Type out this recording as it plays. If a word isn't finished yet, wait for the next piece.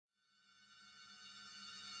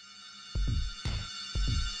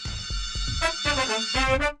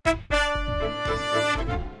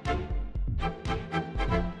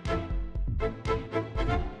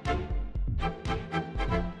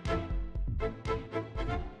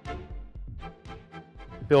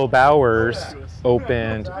Bill Bowers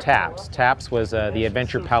opened TAPS. TAPS was the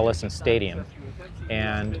Adventure Palace and Stadium.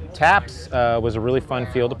 And TAPS was a really fun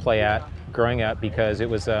field to play at growing up because it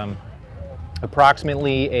was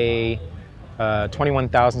approximately a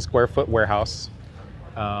 21,000 square foot warehouse.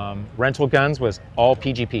 Rental guns was all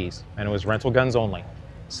PGPs, and it was rental guns only.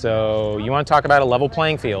 So you want to talk about a level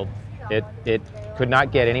playing field, it could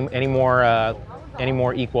not get any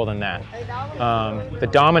more equal than that. The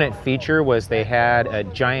dominant feature was they had a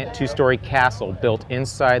giant two-story castle built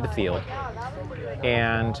inside the field.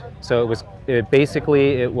 And so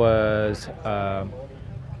it was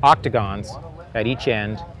octagons at each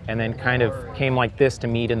end, and then kind of came like this to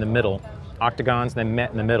meet in the middle. Octagons then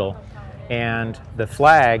met in the middle. And the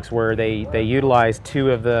flags were, they utilized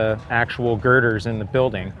two of the actual girders in the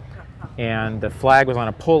building. And the flag was on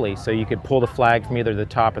a pulley, so you could pull the flag from either the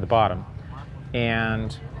top or the bottom.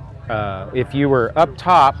 And if you were up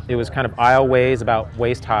top, it was kind of aisleways about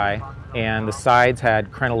waist high, and the sides had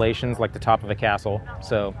crenellations like the top of a castle,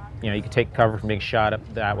 so you could take cover from being shot up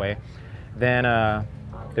that way. Then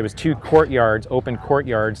there was two courtyards, open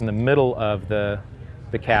courtyards in the middle of the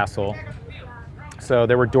castle. So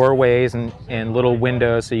there were doorways and little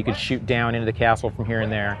windows so you could shoot down into the castle from here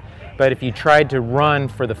and there. But if you tried to run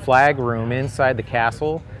for the flag room inside the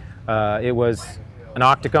castle, it was an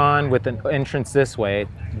octagon with an entrance this way,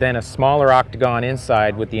 then a smaller octagon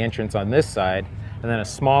inside with the entrance on this side, and then a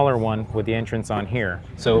smaller one with the entrance on here.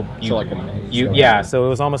 So like a maze. Yeah, so it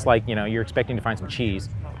was almost like you're expecting to find some cheese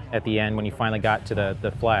at the end when you finally got to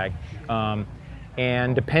the flag.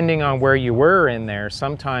 And depending on where you were in there,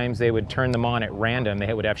 sometimes they would turn them on at random.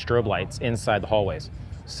 They would have strobe lights inside the hallways.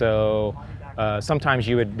 So sometimes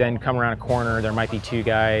you would then come around a corner, there might be two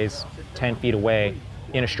guys 10 feet away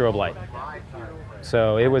in a strobe light.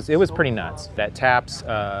 So it was pretty nuts. That TAPS,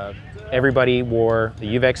 everybody wore the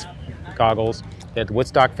uvex goggles, they had the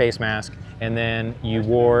Woodstalk face mask, and then you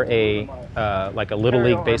wore like a little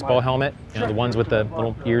league baseball helmet, the ones with the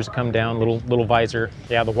little ears come down, little visor.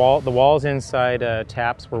 Yeah, the walls inside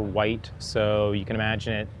TAPS were white, so you can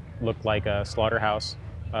imagine it looked like a slaughterhouse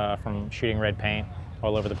from shooting red paint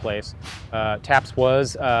all over the place. TAPS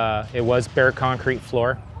was bare concrete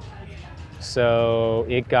floor. So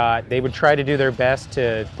they would try to do their best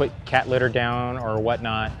to put cat litter down or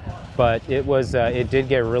whatnot, but it did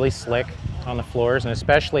get really slick on the floors, and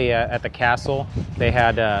especially at the castle, they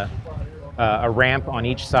had a ramp on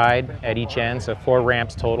each side at each end, so 4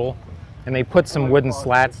 ramps total. And they put some wooden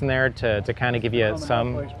slats in there to kind of give you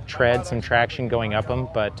some tread, some traction going up them,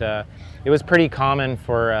 but it was pretty common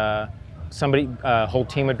for a whole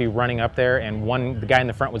team would be running up there, and the guy in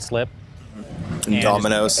the front would slip. And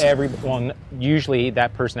dominoes. Usually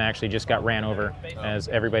that person actually just got ran over as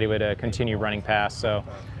everybody would continue running past. So,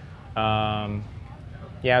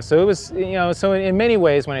 yeah, so it was, so in many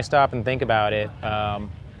ways when I stop and think about it,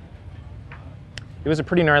 it was a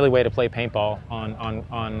pretty gnarly way to play paintball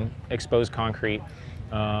on exposed concrete,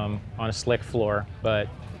 on a slick floor. But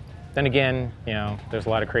then again, there's a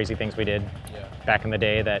lot of crazy things we did back in the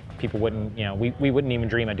day that people wouldn't, we wouldn't even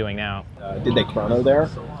dream of doing now. Did they chrono there?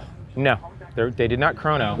 No. They did not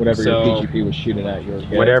chrono. Whatever your PGP was shooting at, you were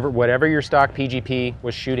good. Whatever your stock PGP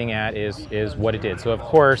was shooting at is what it did. So of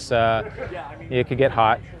course, it could get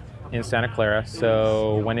hot in Santa Clara.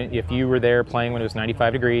 So if you were there playing when it was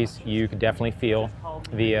 95 degrees, you could definitely feel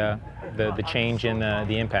the change in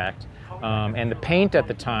the impact. And the paint at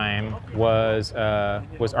the time was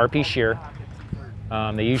RP sheer.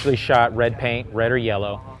 They usually shot red paint, red or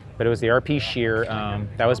yellow, but it was the RP sheer.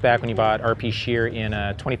 That was back when you bought RP sheer in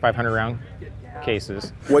 2,500 round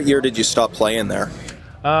cases. What year did you stop playing there?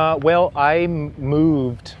 Well,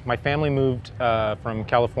 my family moved from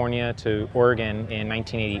California to Oregon in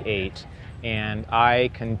 1988, and I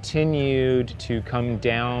continued to come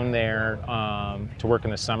down there to work in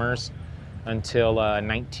the summers until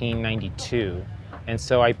 1992. And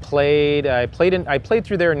so I played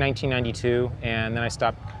through there in 1992, and then I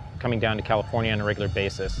stopped coming down to California on a regular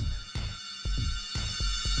basis.